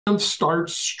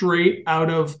Starts straight out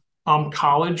of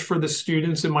college for the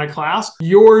students in my class.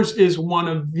 Yours is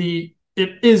it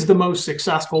is the most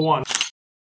successful one.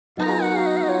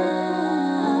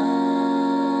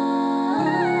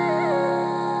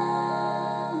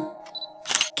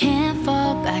 Can't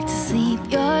fall back to sleep,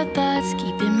 your thoughts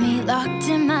keeping me locked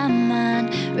in my mind,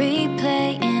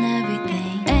 replaying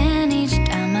everything. And each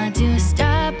time I do, I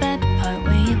stop at the part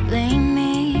where you blame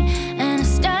me, and I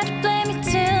start to blame you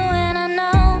too. And I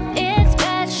know it's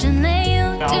bad, shouldn't let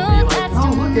you do that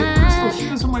to Look me. at Krystle, she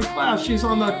was in my class. She's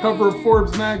on the cover of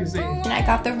Forbes magazine. And I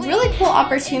got the really cool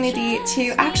opportunity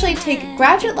to actually take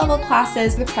graduate level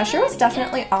classes. The pressure was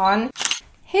definitely on.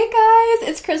 Hey guys,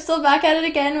 it's Krystle back at it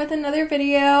again with another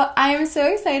video. I'm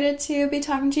so excited to be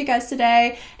talking to you guys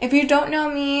today. If you don't know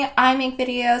me, I make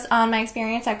videos on my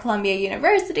experience at Columbia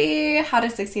University, how to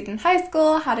succeed in high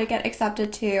school, how to get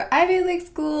accepted to Ivy League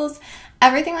schools,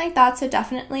 everything like that. So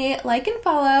definitely like and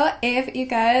follow if you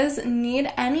guys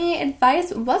need any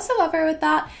advice whatsoever with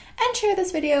that, and share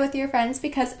this video with your friends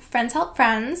because friends help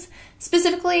friends.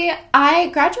 Specifically, I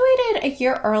graduated a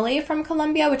year early from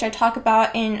Columbia, which I talk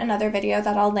about in another video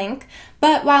that I'll link.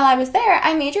 But while I was there,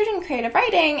 I majored in creative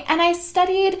writing and I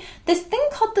studied this thing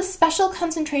called the Special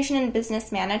Concentration in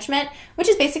Business Management, which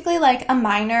is basically like a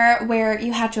minor where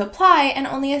you have to apply and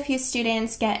only a few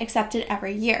students get accepted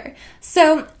every year.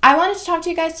 So I wanted to talk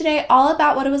to you guys today all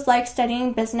about what it was like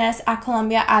studying business at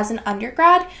Columbia as an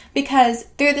undergrad, because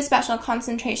through the special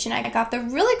concentration, I got the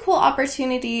really cool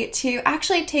opportunity to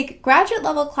actually take graduate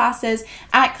level classes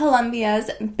at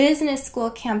Columbia's business school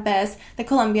campus, the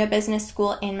Columbia Business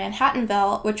School in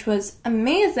Manhattanville, which was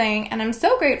amazing, and I'm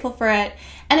so grateful for it.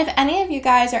 And if any of you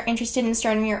guys are interested in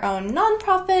starting your own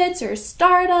nonprofits or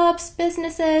startups,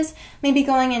 businesses, maybe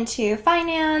going into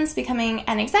finance, becoming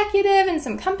an executive in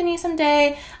some company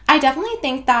someday, I definitely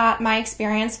think that my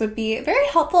experience would be very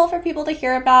helpful for people to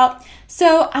hear about.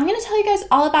 So I'm going to tell you guys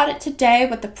all about it today,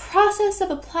 what the process of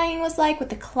applying was like, what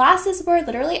the classes were,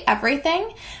 literally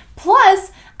everything.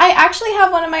 Plus, I actually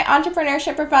have one of my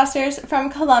entrepreneurship professors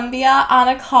from Columbia on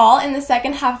a call in the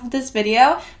second half of this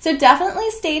video, so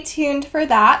definitely stay tuned for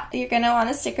that. You're going to want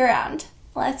to stick around.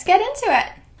 Let's get into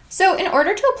it. So in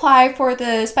order to apply for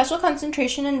the Special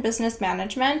Concentration in Business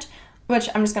Management, which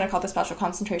I'm just going to call the special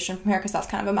concentration from here because that's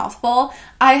kind of a mouthful,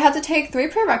 I had to take 3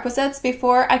 prerequisites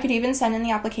before I could even send in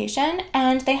the application,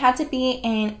 and they had to be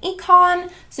in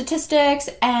econ, statistics,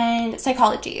 and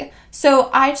psychology. So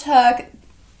I took,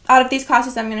 out of these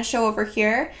classes I'm going to show over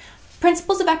here,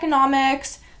 Principles of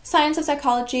Economics, Science of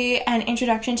Psychology, and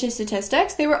Introduction to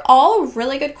Statistics. They were all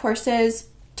really good courses,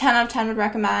 10 out of 10 would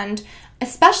recommend.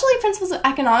 Especially Principles of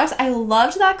Economics, I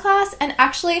loved that class, and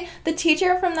actually the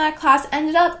teacher from that class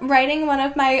ended up writing one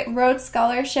of my Rhodes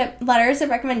Scholarship letters of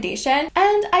recommendation,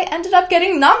 and I ended up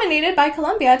getting nominated by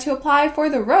Columbia to apply for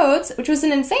the Rhodes, which was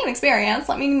an insane experience.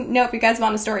 Let me know if you guys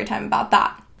want a story time about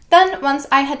that. Then once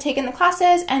I had taken the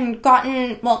classes and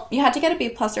gotten, well, you had to get a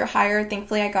B+ or higher.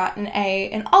 Thankfully, I got an A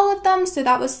in all of them, so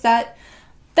that was set.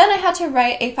 Then I had to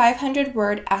write a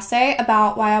 500-word essay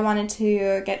about why I wanted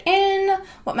to get in,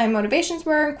 what my motivations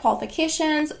were,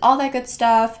 qualifications, all that good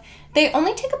stuff. They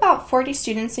only take about 40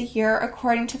 students a year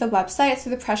according to the website, so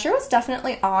the pressure was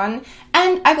definitely on.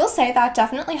 And I will say that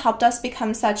definitely helped us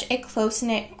become such a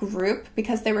close-knit group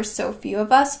because there were so few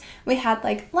of us. We had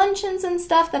like luncheons and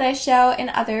stuff that I show in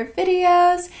other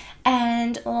videos,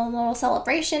 and a little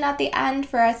celebration at the end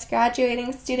for us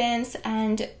graduating students.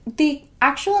 And the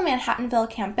actual Manhattanville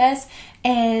campus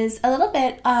is a little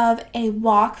bit of a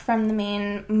walk from the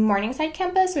main Morningside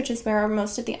campus, which is where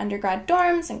most of the undergrad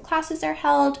dorms and classes are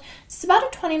held. It's about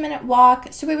a 20-minute walk,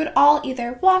 so we would all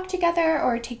either walk together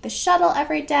or take the shuttle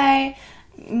every day.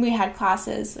 We had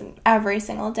classes every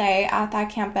single day at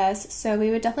that campus, so we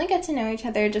would definitely get to know each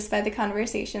other just by the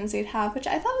conversations we'd have, which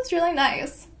I thought was really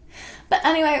nice. But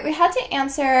anyway, we had to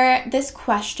answer this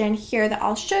question here that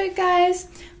I'll show you guys,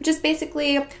 which is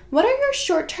basically, what are your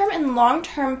short-term and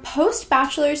long-term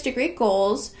post-bachelor's degree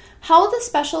goals? How will the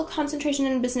Special Concentration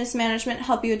in Business Management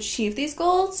help you achieve these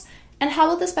goals? And how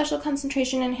will the Special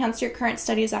Concentration enhance your current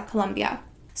studies at Columbia?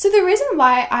 So the reason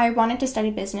why I wanted to study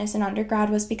business in undergrad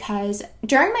was because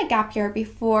during my gap year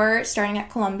before starting at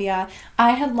Columbia,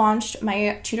 I had launched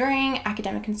my tutoring,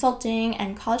 academic consulting,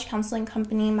 and college counseling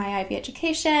company, My Ivy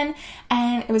Education,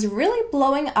 and it was really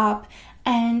blowing up.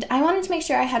 And I wanted to make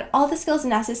sure I had all the skills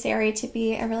necessary to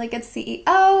be a really good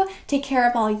CEO, take care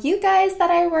of all you guys that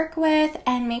I work with,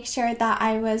 and make sure that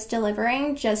I was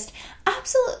delivering just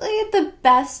absolutely the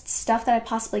best stuff that I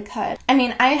possibly could. I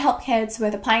mean, I help kids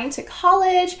with applying to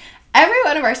college. Every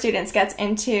one of our students gets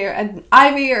into an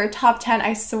Ivy or top 10,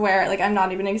 I swear, like I'm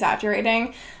not even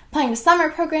exaggerating. applying to summer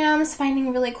programs,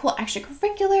 finding really cool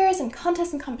extracurriculars and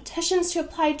contests and competitions to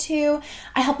apply to.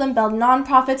 I help them build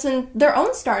nonprofits and their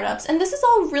own startups. And this is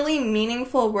all really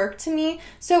meaningful work to me.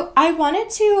 So I wanted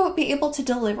to be able to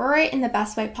deliver it in the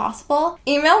best way possible.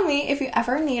 Email me if you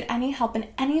ever need any help in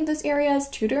any of those areas,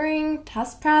 tutoring,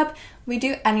 test prep. We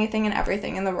do anything and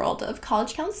everything in the world of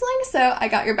college counseling, so I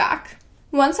got your back.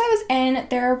 Once I was in,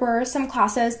 there were some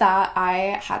classes that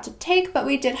I had to take, but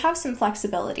we did have some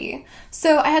flexibility.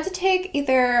 So I had to take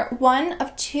either one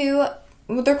of two,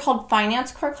 they're called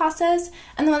finance core classes,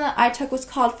 and the one that I took was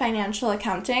called financial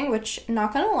accounting, which,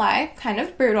 not gonna lie, kind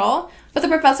of brutal, but the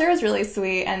professor was really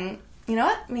sweet, and you know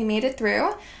what? We made it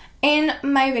through. In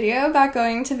my video about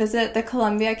going to visit the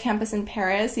Columbia campus in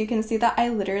Paris, you can see that I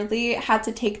literally had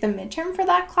to take the midterm for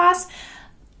that class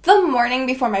the morning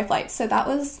before my flight, so that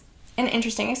was an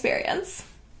interesting experience.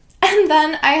 And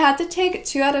then I had to take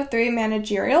 2 out of 3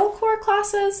 managerial core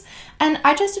classes, and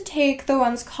I just had to take the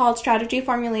ones called strategy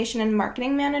formulation and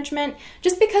marketing management,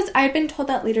 just because I had been told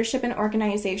that leadership and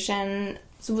organization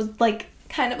was like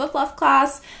kind of a fluff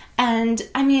class, and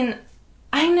I mean,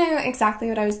 I knew exactly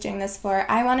what I was doing this for.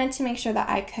 I wanted to make sure that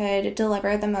I could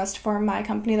deliver the most for my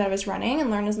company that I was running and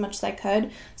learn as much as I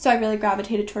could, so I really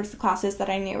gravitated towards the classes that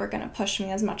I knew were going to push me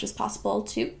as much as possible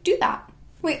to do that.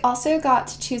 We also got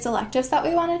to choose electives that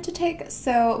we wanted to take,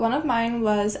 so one of mine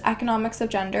was economics of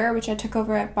gender, which I took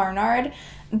over at Barnard.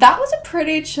 That was a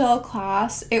pretty chill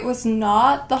class. It was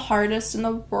not the hardest in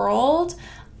the world.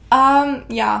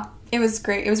 Yeah. It was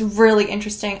great. It was really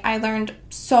interesting. I learned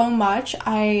so much.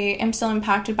 I am still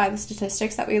impacted by the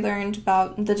statistics that we learned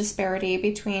about the disparity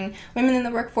between women in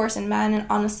the workforce and men, and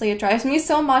honestly, it drives me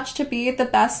so much to be the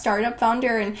best startup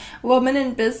founder and woman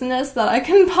in business that I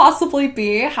can possibly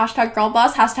be. Hashtag girl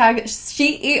boss, hashtag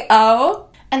CEO.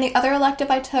 And the other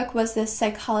elective I took was this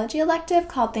psychology elective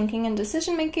called Thinking and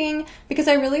Decision Making, because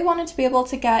I really wanted to be able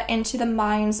to get into the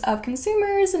minds of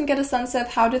consumers and get a sense of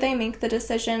how do they make the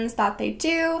decisions that they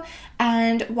do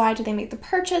and why do they make the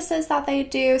purchases that they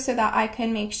do, so that I could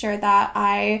make sure that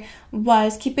I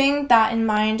was keeping that in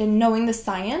mind and knowing the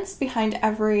science behind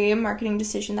every marketing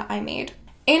decision that I made.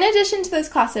 In addition to those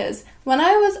classes, when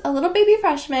I was a little baby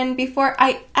freshman, before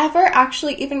I ever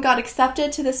actually even got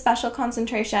accepted to this special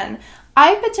concentration,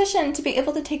 I petitioned to be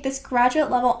able to take this graduate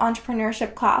level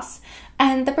entrepreneurship class,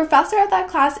 and the professor of that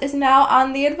class is now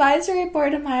on the advisory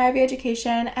board of my IB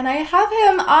education, and I have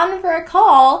him on for a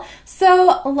call,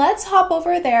 so let's hop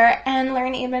over there and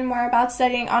learn even more about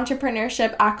studying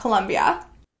entrepreneurship at Columbia.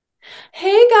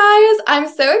 Hey guys, I'm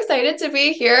so excited to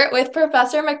be here with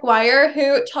Professor McGuire,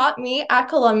 who taught me at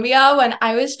Columbia when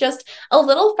I was just a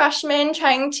little freshman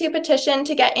trying to petition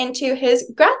to get into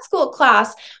his grad school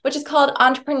class, which is called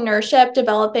Entrepreneurship,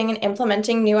 Developing and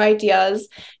Implementing New Ideas.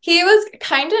 He was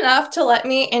kind enough to let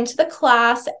me into the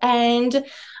class, and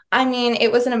I mean, it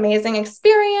was an amazing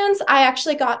experience. I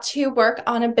actually got to work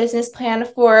on a business plan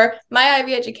for my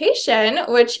IB education,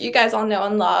 which you guys all know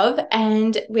and love.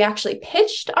 And we actually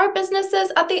pitched our businesses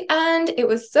at the end. It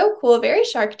was so cool, very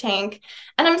Shark Tank.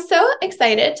 And I'm so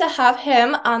excited to have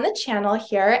him on the channel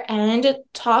here and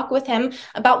talk with him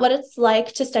about what it's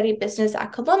like to study business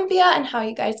at Columbia and how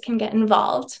you guys can get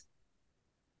involved.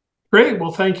 Great.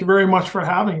 Well, thank you very much for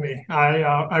having me.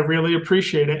 I really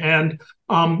appreciate it. And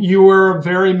you were a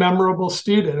very memorable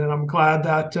student, and I'm glad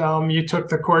that you took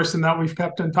the course and that we've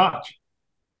kept in touch.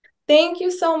 Thank you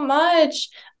so much.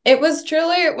 It was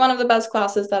truly one of the best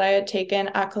classes that I had taken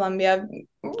at Columbia.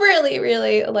 Really,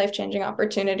 really a life-changing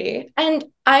opportunity. And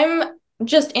I'm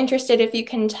just interested if you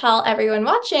can tell everyone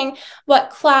watching what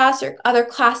class or other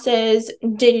classes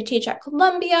did you teach at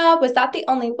Columbia? Was that the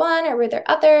only one, or were there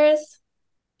others?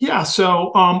 Yeah,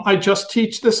 so I just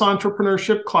teach this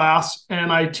entrepreneurship class,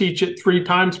 and I teach it 3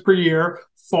 times per year: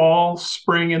 fall,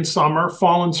 spring, and summer.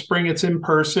 Fall and spring, it's in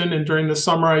person, and during the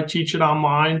summer, I teach it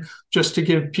online, just to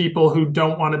give people who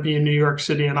don't want to be in New York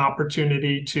City an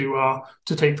opportunity to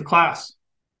take the class.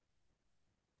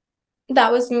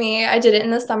 That was me. I did it in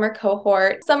the summer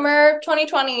cohort, summer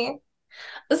 2020.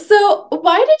 So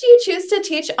why did you choose to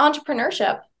teach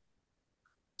entrepreneurship?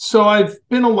 So I've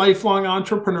been a lifelong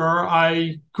entrepreneur.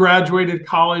 I graduated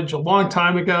college a long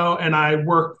time ago, and I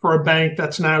worked for a bank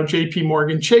that's now JP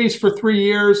Morgan Chase for 3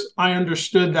 years. I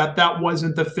understood that that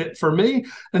wasn't the fit for me.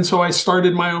 And so I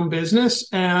started my own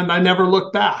business, and I never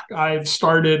looked back. I've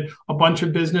started a bunch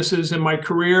of businesses in my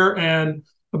career, and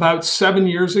about 7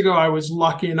 years ago, I was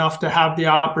lucky enough to have the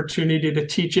opportunity to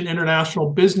teach an international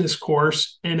business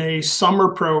course in a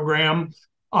summer program.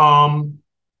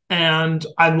 And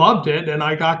I loved it, and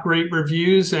I got great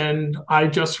reviews, and I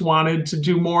just wanted to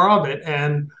do more of it.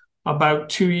 And about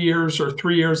 2 years or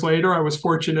 3 years later, I was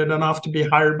fortunate enough to be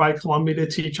hired by Columbia to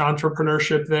teach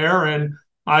entrepreneurship there. And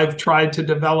I've tried to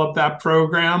develop that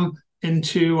program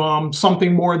into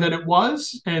something more than it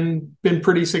was and been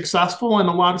pretty successful and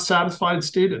a lot of satisfied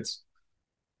students.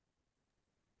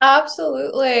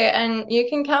 Absolutely. And you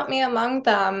can count me among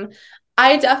them.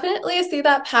 I definitely see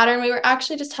that pattern. We were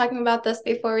actually just talking about this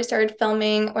before we started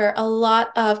filming, where a lot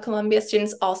of Columbia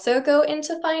students also go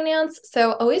into finance.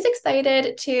 So always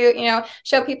excited to,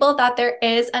 show people that there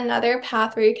is another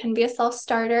path where you can be a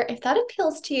self-starter if that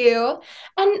appeals to you.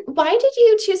 And why did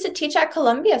you choose to teach at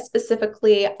Columbia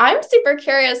specifically? I'm super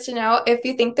curious to know if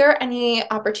you think there are any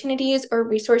opportunities or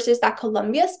resources that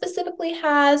Columbia specifically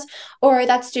has, or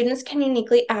that students can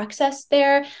uniquely access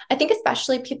there. I think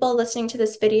especially people listening to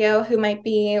this video who might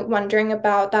be wondering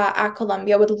about that at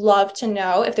Columbia would love to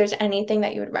know if there's anything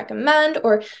that you would recommend,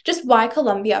 or just why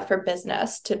Columbia for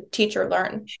business to teach or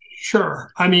learn.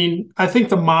 Sure. I mean, I think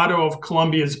the motto of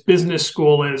Columbia's business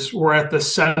school is we're at the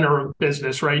center of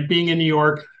business, right? Being in New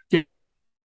York,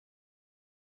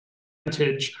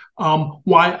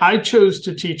 why I chose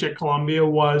to teach at Columbia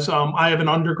was I have an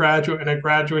undergraduate and a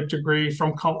graduate degree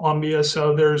from Columbia,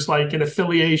 so there's like an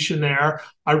affiliation there.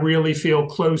 I really feel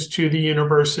close to the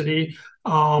university.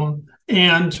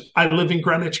 And I live in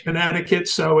Greenwich, Connecticut,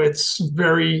 so it's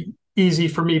very easy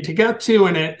for me to get to,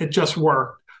 and it just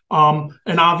worked.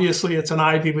 And obviously, it's an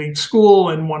Ivy League school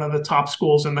and one of the top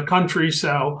schools in the country,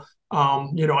 so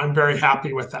I'm very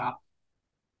happy with that.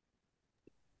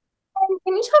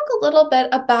 Can you talk a little bit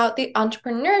about the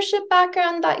entrepreneurship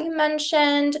background that you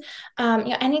mentioned?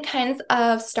 Any kinds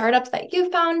of startups that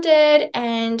you founded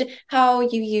and how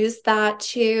you use that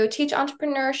to teach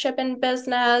entrepreneurship and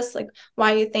business, like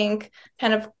why you think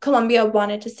kind of Columbia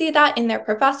wanted to see that in their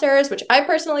professors, which I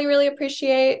personally really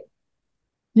appreciate.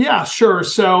 Yeah, sure.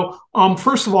 So,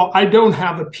 first of all, I don't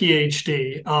have a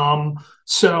PhD.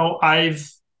 So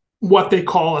I've what they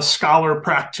call a scholar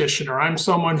practitioner. I'm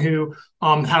someone who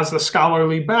has a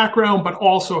scholarly background, but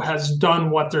also has done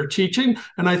what they're teaching.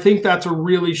 And I think that's a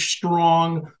really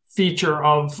strong feature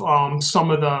of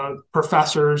some of the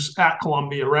professors at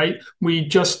Columbia, right? We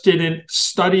just didn't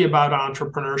study about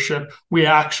entrepreneurship. We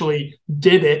actually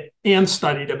did it and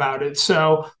studied about it.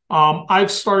 So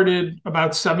I've started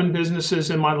about 7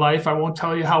 businesses in my life. I won't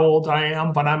tell you how old I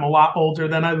am, but I'm a lot older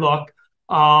than I look.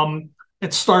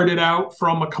 It started out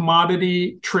from a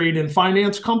commodity trade and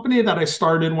finance company that I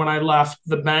started when I left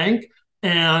the bank,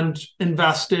 and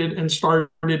invested and started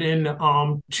in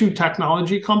 2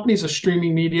 technology companies, a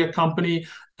streaming media company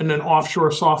and an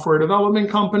offshore software development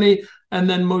company. And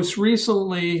then most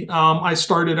recently, I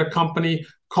started a company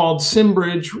called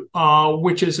SimBridge,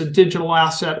 which is a digital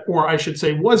asset, or I should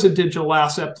say was a digital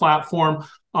asset platform.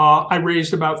 I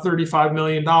raised about $35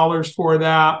 million for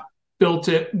that. Built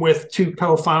it with 2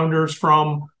 co-founders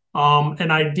from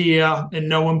an idea and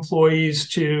no employees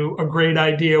to a great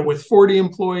idea with 40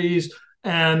 employees.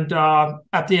 And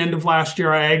at the end of last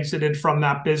year, I exited from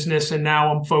that business, and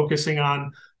now I'm focusing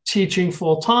on teaching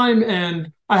full time.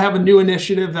 And I have a new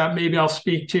initiative that maybe I'll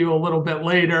speak to a little bit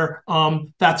later.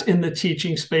 That's in the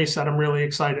teaching space that I'm really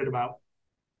excited about.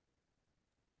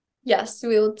 Yes,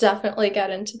 we will definitely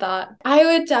get into that. I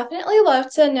would definitely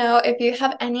love to know if you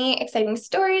have any exciting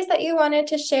stories that you wanted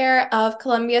to share of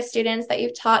Columbia students that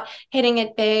you've taught hitting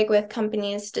it big with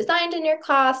companies designed in your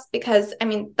class, because I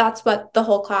mean, that's what the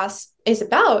whole class is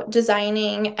about,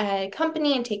 designing a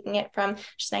company and taking it from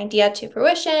just an idea to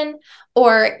fruition,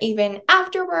 or even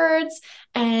afterwards,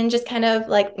 and just kind of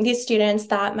like these students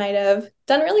that might have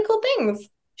done really cool things.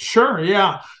 Sure,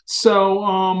 yeah.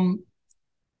 So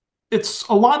it's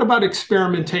a lot about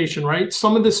experimentation, right?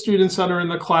 Some of the students that are in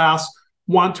the class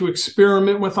want to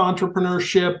experiment with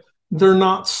entrepreneurship. They're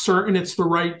not certain it's the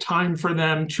right time for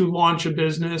them to launch a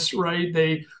business, right?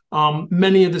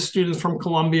 Many of the students from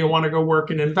Columbia want to go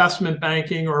work in investment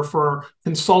banking or for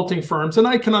consulting firms. And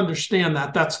I can understand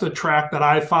that. That's the track that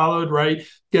I followed, right?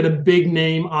 Get a big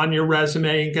name on your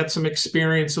resume and get some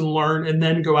experience and learn, and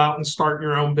then go out and start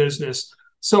your own business.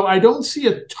 So I don't see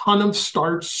a ton of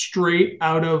starts straight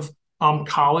out of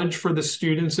college for the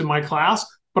students in my class,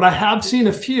 but I have seen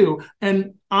a few.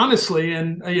 And honestly,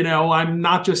 and I'm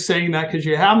not just saying that because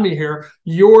you have me here,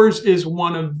 yours is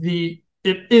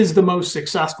it is the most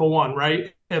successful one,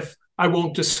 right? If I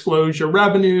won't disclose your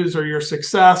revenues or your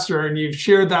success, and you've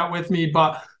shared that with me,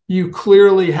 but you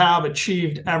clearly have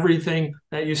achieved everything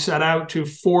that you set out to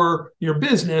for your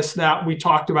business that we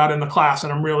talked about in the class.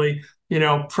 And I'm really,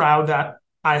 proud that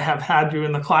I have had you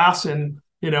in the class. And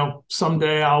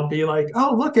someday I'll be like,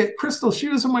 oh, look at Krystle. She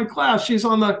was in my class. She's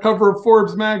on the cover of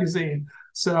Forbes magazine.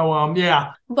 So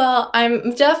yeah. Well,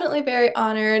 I'm definitely very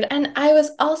honored. And I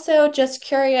was also just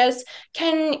curious,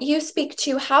 can you speak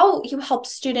to how you help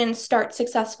students start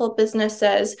successful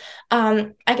businesses,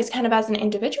 I guess kind of as an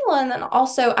individual and then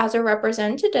also as a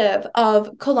representative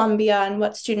of Columbia and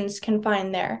what students can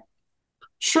find there?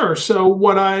 Sure. So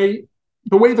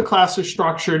the way the class is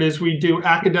structured is we do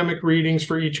academic readings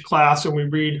for each class, and we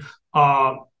read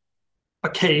uh, a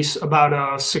case about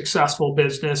a successful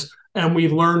business, and we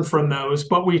learn from those.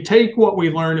 But we take what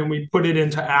we learn and we put it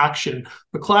into action.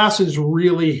 The class is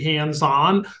really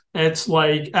hands-on. It's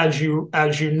like, as you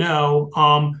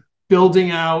know,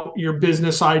 building out your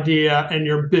business idea and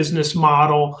your business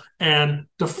model and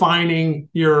defining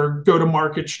your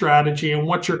go-to-market strategy and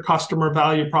what's your customer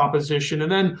value proposition,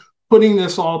 and then putting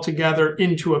this all together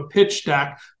into a pitch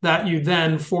deck that you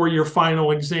then, for your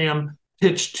final exam,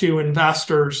 pitch to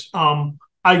investors.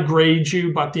 I grade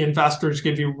you, but the investors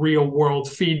give you real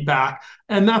world feedback.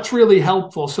 And that's really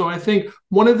helpful. So I think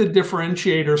one of the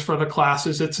differentiators for the class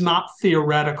is it's not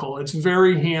theoretical, it's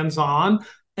very hands on.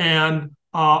 And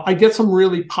I get some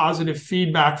really positive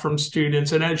feedback from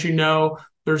students. And as you know,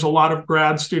 there's a lot of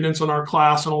grad students in our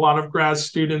class and a lot of grad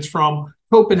students from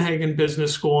Copenhagen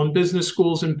Business School and business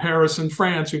schools in Paris and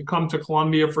France who come to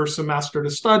Columbia for a semester to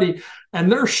study.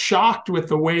 And they're shocked with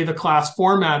the way the class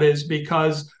format is,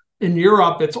 because in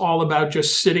Europe, it's all about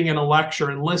just sitting in a lecture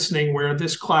and listening, where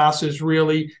this class is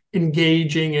really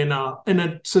engaging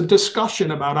it's a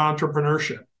discussion about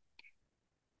entrepreneurship.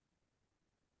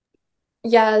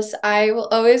 Yes, I will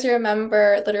always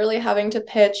remember literally having to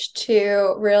pitch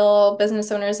to real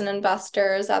business owners and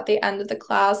investors at the end of the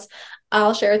class.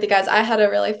 I'll share with you guys, I had a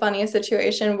really funny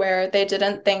situation where they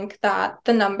didn't think that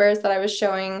the numbers that I was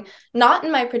showing, not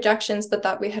in my projections, but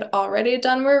that we had already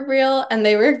done, were real. And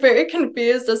they were very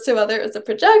confused as to whether it was a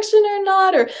projection or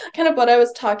not, or kind of what I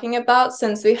was talking about,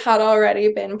 since we had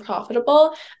already been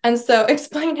profitable. And so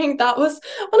explaining that was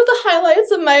one of the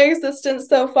highlights of my existence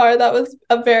so far. That was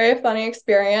a very funny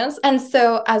experience. And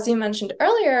so, as you mentioned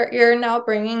earlier, you're now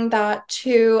bringing that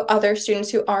to other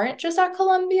students who aren't just at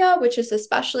Columbia, which is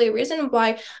especially a reason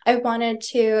why I wanted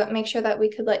to make sure that we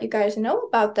could let you guys know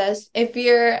about this. If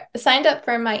you're signed up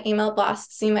for my email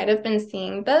blasts, you might have been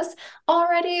seeing this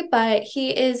already, but he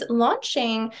is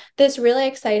launching this really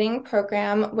exciting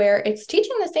program where it's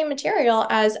teaching the same material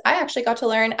as I actually got to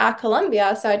learn at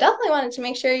Columbia. So I definitely wanted to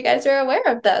make sure you guys are aware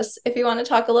of this if you want to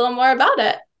talk a little more about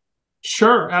it.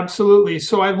 Sure, absolutely.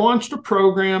 So I launched a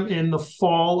program in the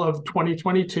fall of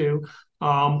 2022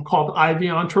 called Ivy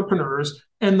Entrepreneurs.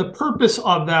 And the purpose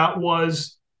of that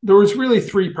there was really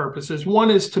three purposes.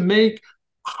 One is to make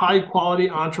high quality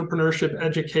entrepreneurship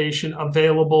education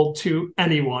available to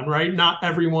anyone, right? Not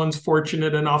everyone's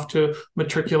fortunate enough to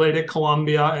matriculate at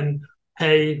Columbia and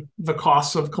pay the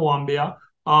costs of Columbia.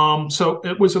 So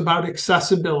it was about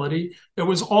accessibility. It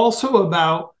was also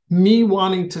about me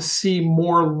wanting to see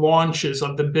more launches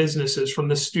of the businesses from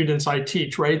the students I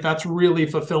teach, right? That's really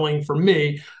fulfilling for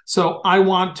me. So I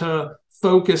want to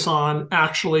focus on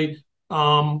actually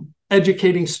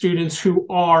educating students who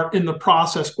are in the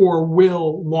process or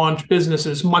will launch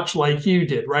businesses, much like you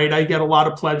did, right? I get a lot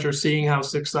of pleasure seeing how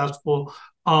successful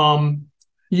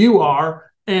you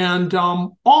are. And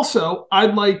also,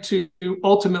 I'd like to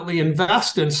ultimately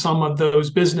invest in some of those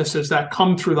businesses that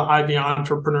come through the Ivy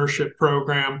Entrepreneurship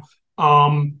Program,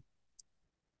 or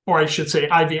I should say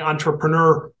Ivy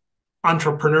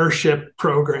Entrepreneurship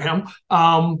Program,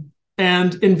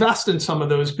 and invest in some of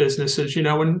those businesses,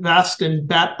 invest and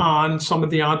bet on some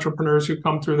of the entrepreneurs who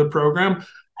come through the program,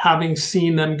 having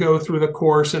seen them go through the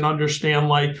course and understand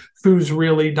like who's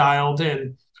really dialed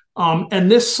in.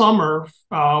 And this summer,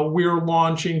 we're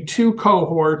launching 2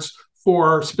 cohorts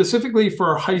specifically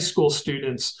for high school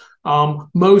students.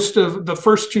 Most of the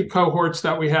first 2 cohorts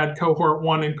that we had, cohort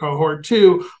 1 and cohort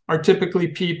 2, are typically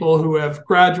people who have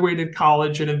graduated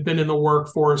college and have been in the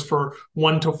workforce for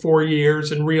 1 to 4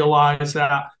 years and realize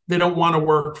that they don't want to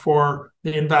work for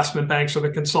the investment banks or the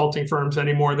consulting firms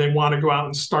anymore. They want to go out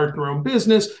and start their own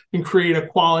business and create a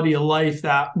quality of life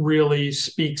that really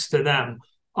speaks to them.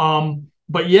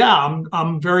 But yeah,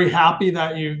 I'm very happy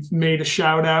that you've made a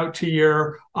shout out to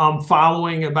your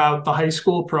following about the high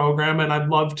school program, and I'd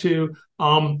love to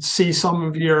see some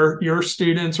of your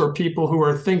students or people who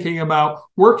are thinking about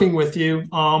working with you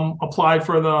apply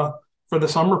for the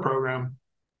summer program.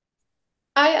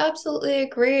 I absolutely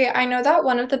agree. I know that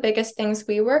one of the biggest things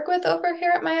we work with over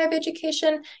here at My Ivy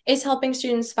Education is helping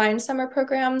students find summer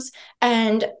programs.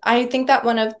 And I think that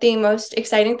one of the most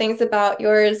exciting things about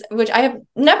yours, which I have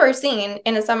never seen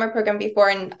in a summer program before,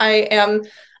 and I am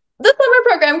the summer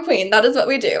program queen, that is what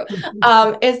we do,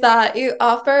 is that you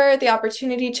offer the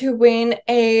opportunity to win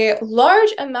a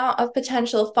large amount of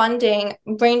potential funding,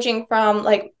 ranging from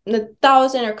like the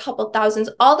thousand or couple thousands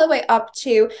all the way up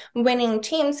to winning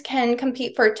teams can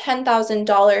compete for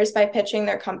 $10,000 by pitching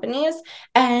their companies.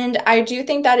 And I do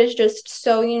think that is just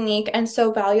so unique and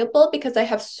so valuable, because I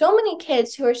have so many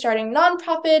kids who are starting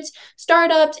nonprofits,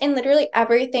 startups, and literally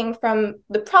everything from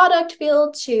the product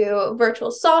field to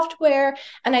virtual software.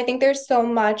 And I think there's so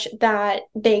much that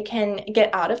they can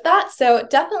get out of that. So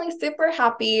definitely super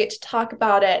happy to talk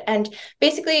about it. And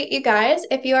basically, you guys,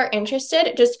 if you are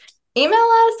interested, just email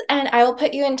us and I will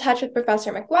put you in touch with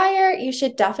Professor McGuire. You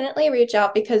should definitely reach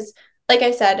out because, like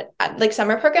I said, like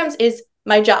summer programs is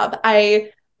my job.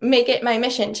 I make it my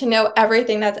mission to know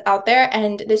everything that's out there.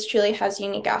 And this truly has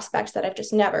unique aspects that I've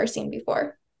just never seen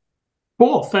before.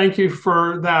 Cool. Thank you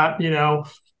for that, the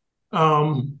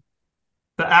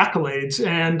accolades.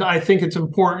 And I think it's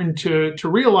important to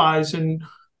realize and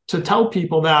to tell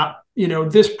people that,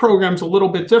 this program's a little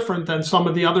bit different than some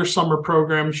of the other summer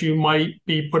programs you might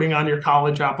be putting on your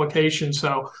college application.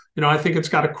 So, I think it's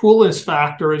got a coolness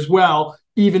factor as well,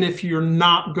 even if you're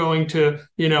not going to,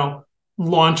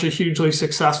 launch a hugely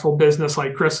successful business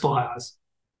like Krystle has.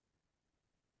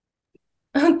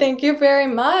 Thank you very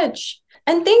much.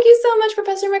 And thank you so much,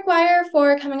 Professor McGuire,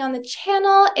 for coming on the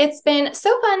channel. It's been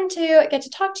so fun to get to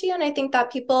talk to you, and I think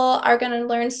that people are going to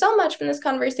learn so much from this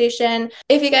conversation.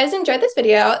 If you guys enjoyed this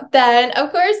video, then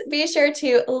of course, be sure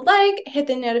to like, hit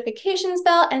the notifications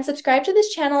bell, and subscribe to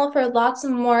this channel for lots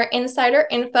more insider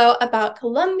info about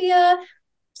Columbia,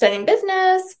 studying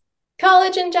business,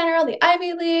 college in general, the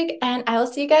Ivy League, and I will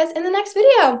see you guys in the next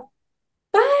video.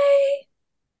 Bye!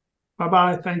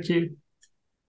 Bye-bye. Thank you.